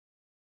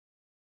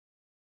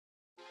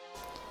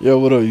Yo,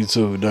 what up,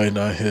 YouTube?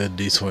 99 here,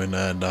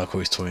 D29,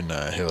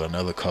 Donquis29 here with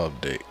another Caw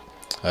Update.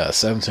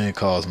 17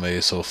 calls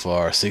made so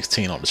far,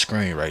 16 on the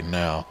screen right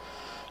now,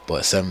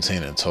 but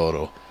 17 in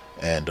total.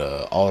 And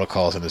all the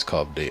calls in this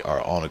Caw Update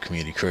are on the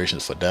community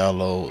creations for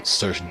download.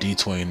 Search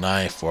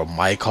D29 for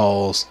my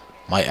calls,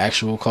 my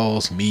actual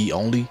calls, me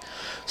only.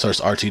 Search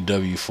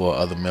RTW for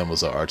other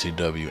members of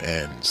RTW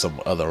and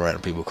some other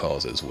random people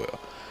calls as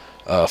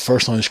well.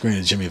 First on the screen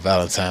is Jimmy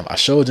Valentine. I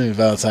showed Jimmy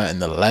Valentine in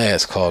the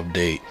last Caw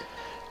Update,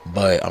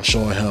 but I'm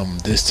showing him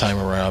this time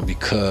around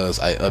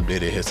because I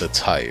updated his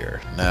attire.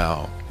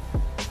 Now,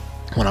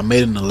 when I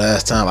made him the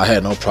last time, I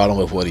had no problem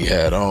with what he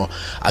had on.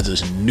 I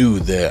just knew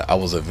that I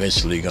was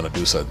eventually gonna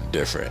do something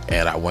different,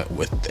 and I went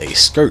with a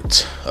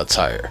skirt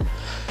attire.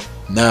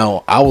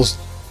 Now, I was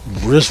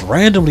just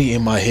randomly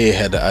in my head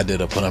had the idea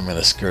to put him in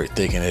a skirt,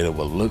 thinking that it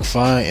would look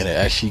fine, and it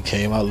actually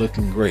came out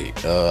looking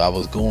great. I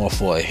was going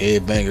for a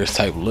headbangers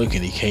type look,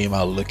 and he came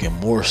out looking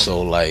more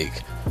so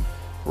like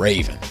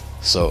Raven.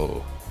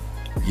 So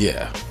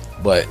yeah,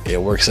 but it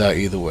works out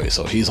either way.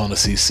 So he's on the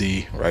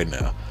CC right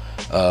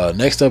now.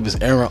 Next up is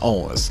Aaron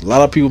Owens. A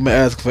lot of people been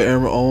asking for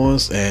Aaron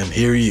Owens, and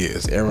here he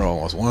is. Aaron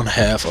Owens, one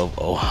half of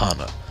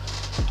Ohana.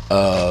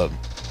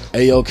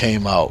 AO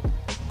came out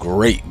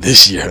great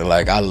this year.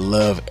 Like, I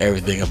love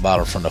everything about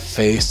him, from the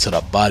face to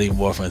the body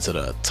morphing to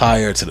the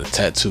attire to the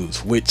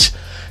tattoos. Which,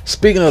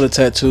 speaking of the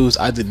tattoos,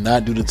 I did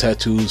not do the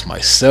tattoos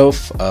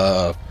myself.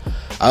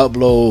 I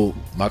upload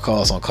my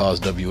calls on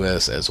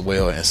Caws.Ws as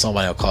well, and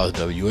somebody on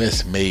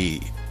Caws.Ws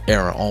made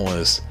Aaron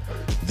Owens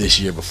this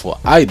year before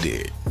I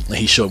did, and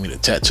he showed me the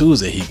tattoos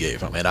that he gave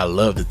him, and I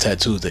love the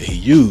tattoos that he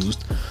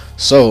used,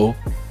 so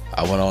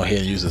I went on here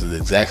and used the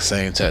exact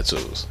same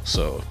tattoos.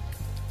 So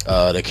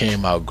they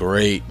came out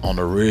great. On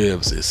the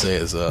ribs it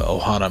says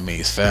Ohana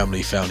means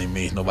family, family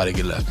means nobody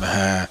get left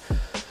behind.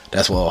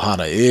 That's what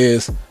Ohana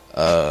is.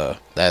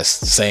 That's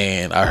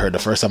saying, I heard the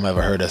first time I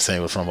ever heard that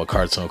saying was from a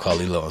cartoon called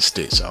Lilo and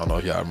Stitch. I don't know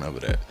if y'all remember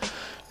that,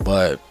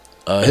 but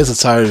his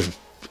attire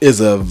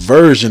is a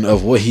version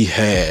of what he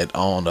had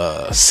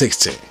on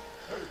 16.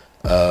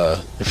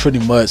 Pretty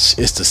much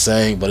it's the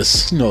same, but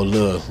it's, you know, a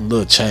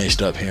little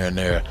changed up here and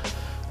there.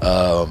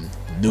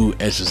 New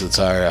entrance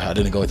attire. I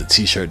didn't go with the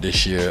t-shirt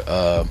this year.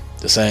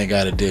 The same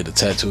guy that did the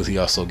tattoos, he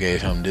also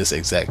gave him this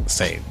exact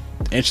same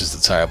entrance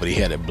attire, but he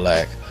had it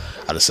black.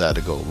 I decided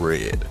to go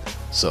red.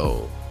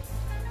 So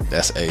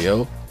that's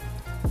AO.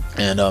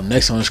 And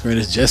next on the screen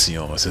is Jesse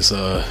Owens. It's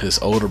his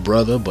older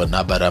brother, but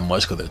not by that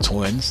much because they're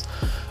twins.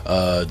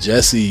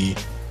 Jesse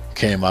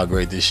came out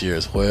great this year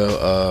as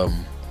well.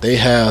 They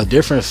have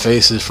different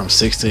faces from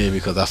 16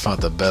 because I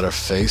found the better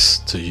face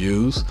to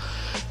use.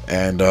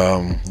 And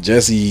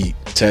Jesse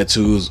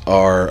tattoos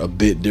are a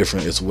bit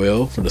different as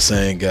well from the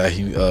same guy.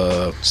 He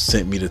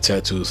sent me the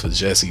tattoos for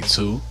Jesse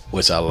too,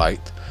 which I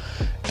liked.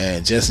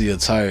 And Jesse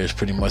attire is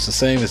pretty much the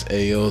same as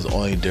AO's. The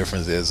only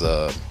difference is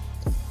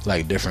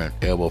like different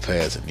elbow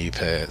pads and knee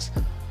pads.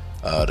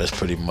 That's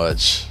pretty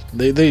much,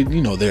 they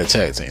you know, they're a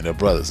tag team, they're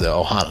brothers, they're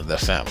Ohana, they're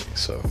family.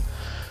 So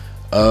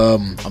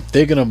I'm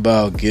thinking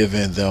about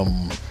giving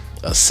them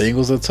a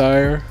singles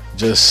attire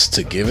just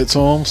to give it to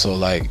them. So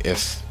like,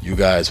 if you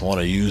guys want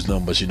to use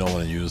them but you don't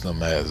want to use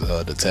them as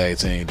the tag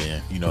team,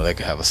 then you know they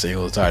can have a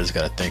singles attire. Just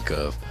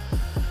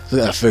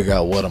gotta figure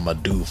out what I'm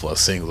gonna do for a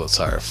singles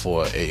attire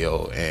for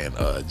AO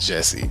and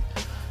Jesse.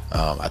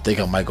 I think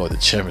I might go with the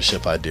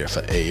championship idea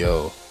for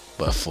AO,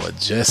 but for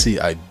Jesse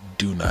I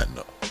do not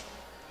know.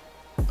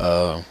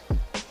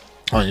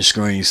 On your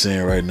screen you're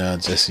seeing right now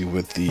Jesse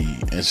with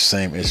the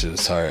same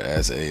entrance attire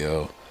as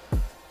AO.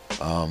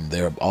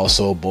 They're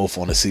also both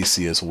on the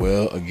CC as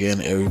well.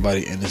 Again,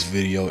 everybody in this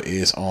video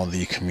is on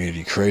the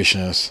community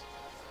creations.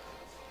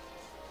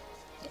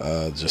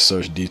 Just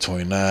search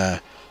D29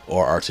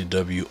 or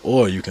RTW,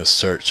 or you can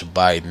search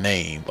by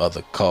name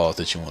other calls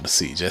that you want to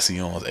see: Jesse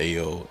Owens,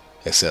 AO,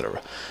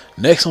 etc.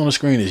 Next on the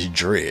screen is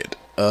Dread.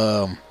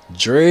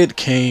 Dread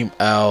came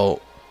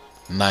out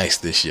nice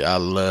this year. I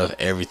love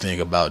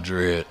everything about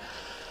Dread.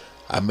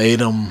 I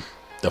made him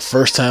the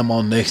first time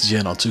on next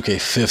gen on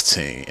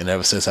 2K15, and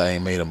ever since I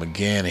ain't made him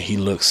again, and he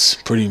looks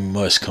pretty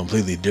much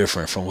completely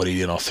different from what he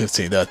did on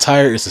 15. The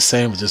attire is the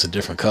same, but just a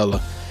different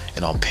color,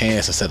 and on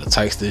pants instead of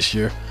tights this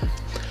year.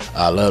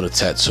 I love the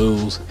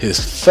tattoos. His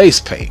face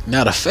paint.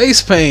 Now the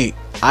face paint,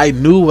 I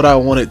knew what I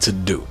wanted to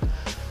do.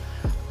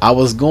 I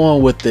was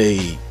going with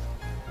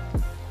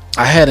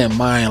I had in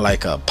mind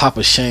like a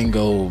Papa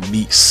Shango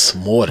meets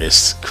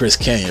Mortis, Chris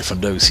Canyon from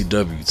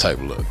WCW type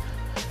look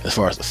as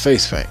far as the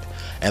face paint.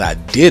 And I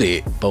did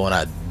it, but when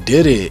I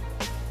did it,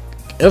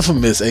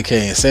 Infamous,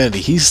 aka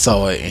Insanity, he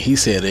saw it and he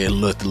said it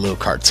looked a little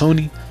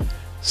cartoony.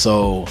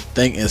 So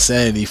thank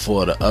Insanity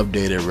for the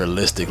updated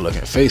realistic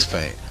looking face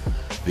paint,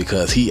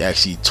 because he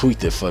actually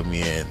tweaked it for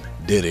me and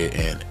did it,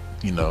 and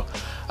you know,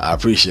 I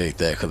appreciate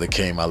that because it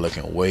came out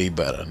looking way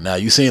better. Now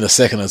you seen the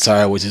second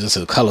attire, which is just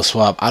a color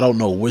swap. I don't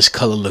know which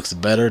color looks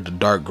better, the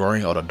dark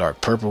green or the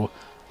dark purple,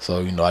 so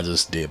you know, I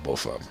just did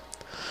both of them.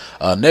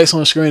 Next on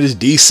the screen is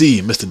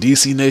DC, Mr.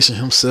 DC Nation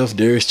himself,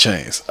 Darius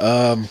Chanes.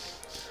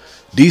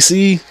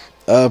 DC,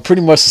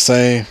 pretty much the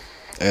same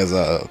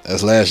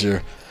as last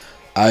year.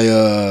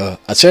 I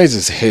changed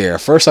his hair.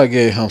 First I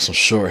gave him some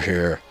short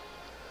hair,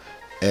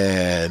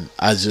 and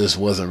I just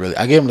wasn't really,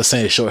 I gave him the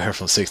same short hair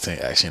from 16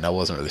 actually, and I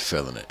wasn't really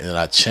feeling it. And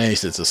I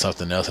changed it to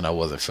something else, and I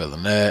wasn't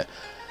feeling that.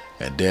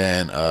 And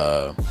then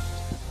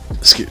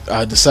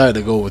I decided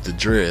to go with the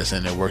dreads,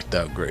 and it worked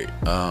out great.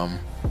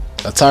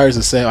 Attire is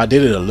the same. I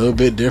did it a little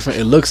bit different.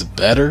 It looks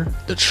better.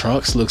 The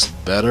trunks looks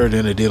better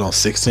than it did on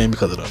 16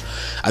 because of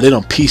I did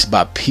them piece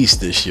by piece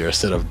this year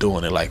instead of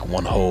doing it like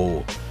one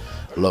whole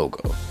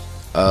logo.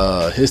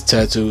 His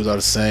tattoos are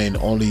the same.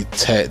 The only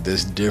tat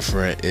that's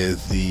different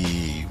is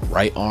the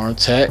right arm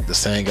tat. The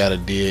same guy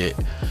that did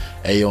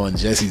AO and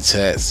Jesse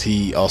tats,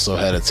 he also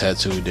had a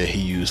tattoo that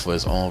he used for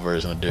his own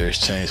version of Darius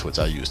Chanes, which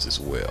I used as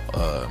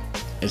well.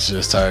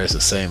 Insurance attire is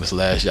the same as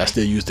last year. I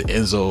still use the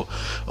Enzo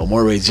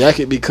Amore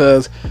jacket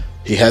because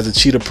he has a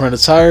cheetah print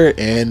attire,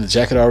 and the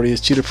jacket already is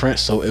cheetah print,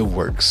 so it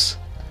works.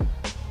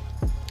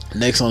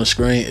 Next on the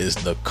screen is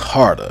the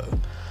Carter.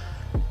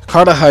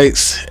 Carter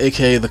Heights,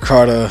 aka the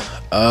Carter.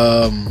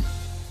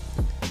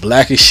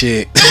 Black as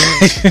shit.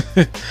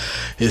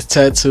 His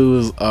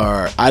tattoos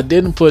are, I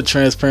didn't put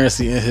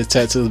transparency in his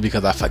tattoos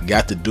because I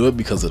forgot to do it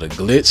because of the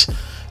glitch,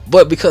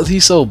 but because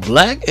he's so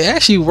black, it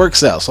actually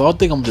works out, so I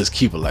think I'm gonna just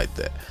keep it like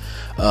that.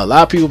 A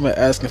lot of people have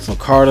been asking for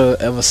Carter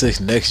ever since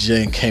next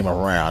gen came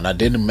around. I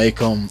didn't make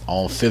them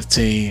on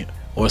 15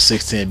 or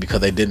 16 because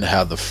they didn't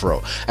have the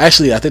fro.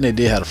 Actually, I think they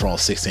did have the fro on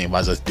 16, but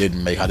I just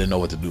didn't I didn't know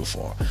what to do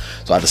for them.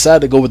 So I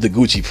decided to go with the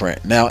Gucci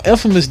print. Now,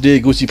 Infamous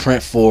did Gucci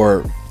print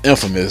for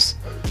Infamous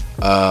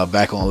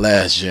back on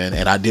last gen,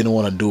 and I didn't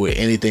want to do it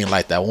anything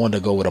like that. I wanted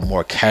to go with a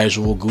more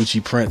casual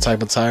Gucci print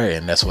type attire,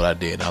 and that's what I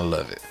did, and I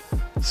love it.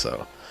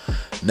 So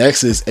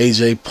next is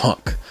AJ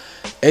Punk.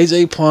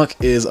 AJ Punk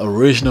is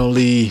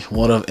originally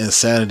one of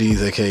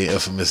Insanity's, aka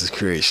Infamous's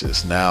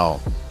creations. Now,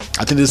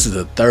 I think this is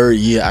the third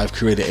year I've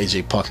created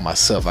AJ Punk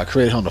myself. I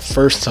created him the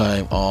first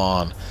time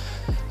on,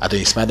 I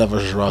think, SmackDown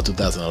vs. Raw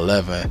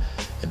 2011,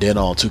 and then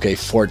on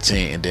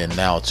 2K14, and then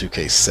now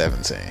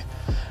 2K17.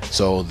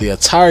 So the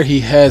attire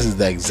he has is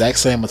the exact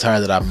same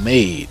attire that I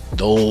made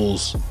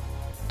those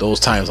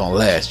times on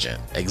last gen.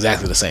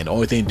 Exactly the same. The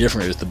only thing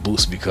different is the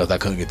boots because I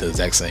couldn't get the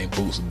exact same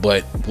boots,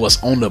 but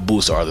what's on the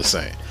boots are the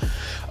same.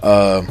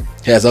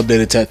 He has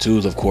updated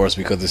tattoos, of course,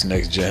 because it's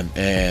next gen,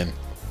 and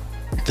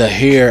the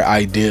hair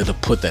idea to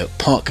put that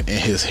Punk in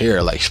his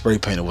hair, like spray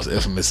painted, was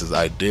Infamous's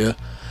idea,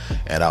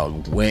 and I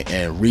went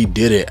and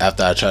redid it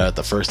after I tried it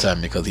the first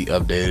time because he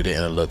updated it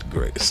and it looked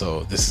great.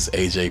 So this is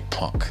AJ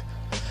Punk.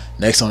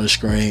 Next on the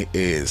screen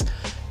is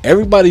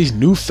everybody's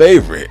new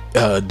favorite,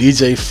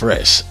 DJ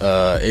Fresh,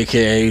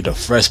 aka the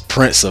Fresh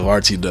Prince of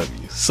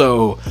RTW.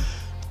 So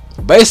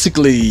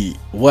basically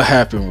what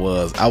happened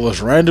was I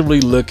was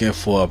randomly looking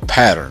for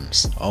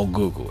patterns on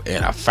Google,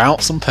 and I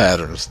found some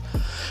patterns,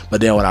 but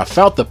then when I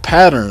found the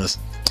patterns,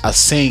 I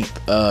seen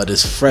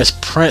this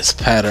Fresh Prince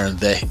pattern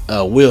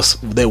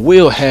that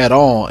Will had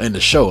on in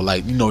the show,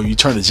 like, you know, you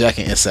turn the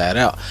jacket inside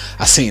out.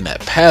 I seen that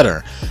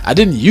pattern. I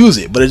didn't use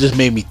it, but it just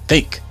made me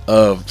think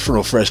of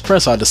Fresh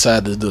Prince. So I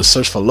decided to do a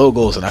search for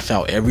logos, and I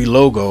found every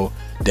logo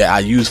that I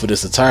used for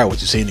this attire,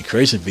 which you see in the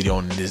creation video,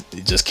 and it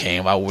just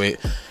came out with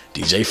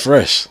DJ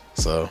Fresh.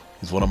 So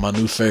he's one of my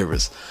new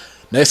favorites.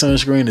 Next on the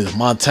screen is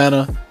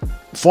Montana,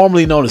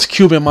 formerly known as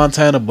Cuban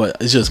Montana, but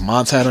it's just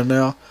Montana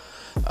now.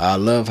 I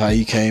love how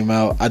he came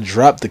out. I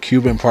dropped the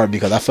Cuban part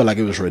because I felt like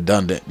it was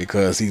redundant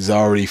because he's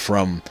already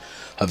from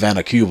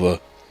Havana, Cuba,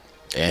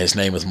 and his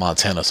name is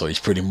Montana, so he's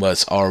pretty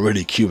much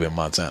already Cuban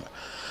Montana.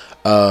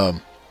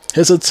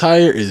 His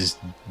attire is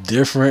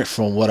different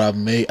from what I've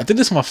made. I think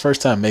this is my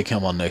first time making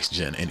him on next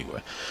gen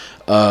anyway.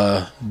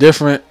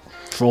 Different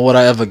from what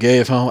I ever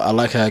gave him. I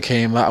like how it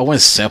came out. I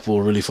went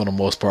simple really for the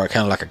most part,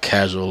 kind of like a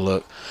casual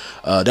look.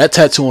 That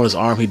tattoo on his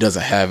arm he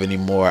doesn't have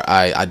anymore.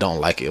 I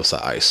don't like it. It was an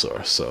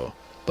eyesore. So,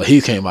 but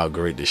he came out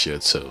great this year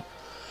too.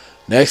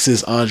 Next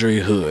is Andre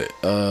Hood.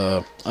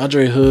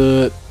 Andre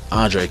Hood,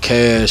 Andre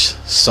Cash,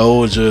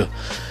 Soldier,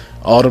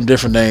 all them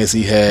different names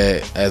he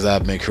had as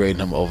I've been creating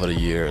them over the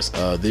years.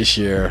 This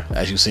year,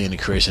 as you see in the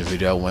creation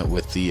video, I went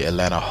with the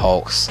Atlanta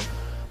Hawks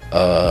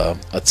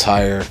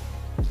attire.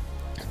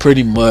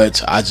 Pretty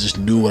much, I just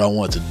knew what I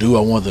wanted to do.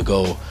 I wanted to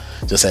go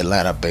just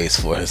Atlanta based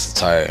for his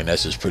attire, and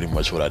that's just pretty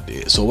much what I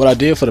did. So what I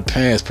did for the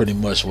pants pretty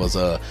much was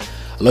I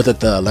looked at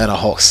the Atlanta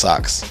Hawks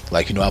socks.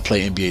 Like, you know, I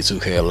play NBA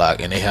 2K a lot,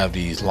 and they have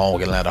these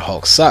long Atlanta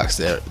Hawks socks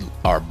that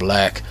are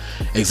black,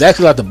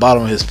 exactly like the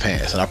bottom of his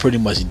pants. And I pretty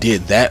much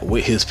did that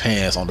with his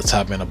pants on the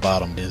top and the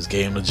bottom. Then just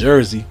gave him the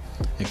jersey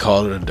and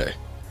called it a day.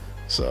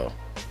 So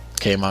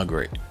came out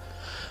great.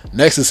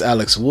 Next is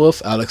Alex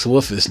Wolf. Alex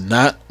Wolf is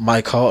not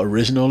my call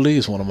originally.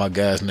 It's one of my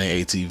guys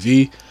named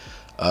ATV.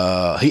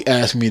 He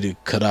asked me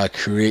could I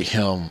create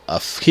him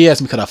he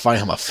asked me could I find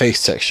him a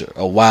face texture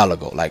a while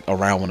ago, like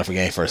around when the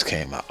game first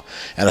came out.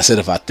 And I said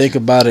if I think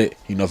about it,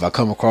 you know, if I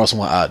come across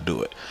one, I'll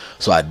do it.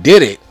 So I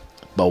did it,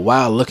 but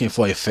while looking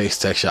for a face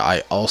texture,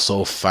 I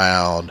also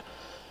found,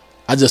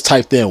 I just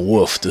typed in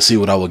Wolf to see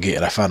what I would get,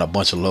 and I found a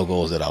bunch of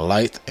logos that I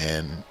liked,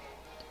 and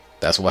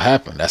that's what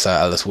happened. That's how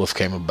Alex Wolf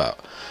came about.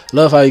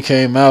 Love how he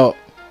came out.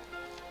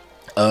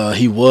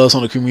 He was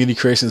on the community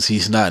creations.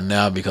 He's not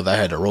now because I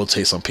had to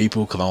rotate some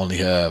people because I only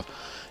have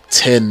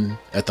 10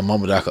 at the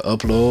moment that I could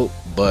upload.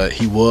 But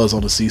he was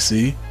on the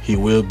CC. He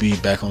will be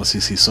back on the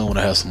CC soon when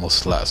I have some more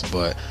slots.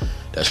 But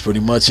that's pretty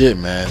much it,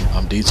 man.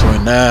 I'm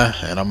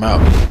D29 and I'm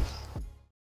out.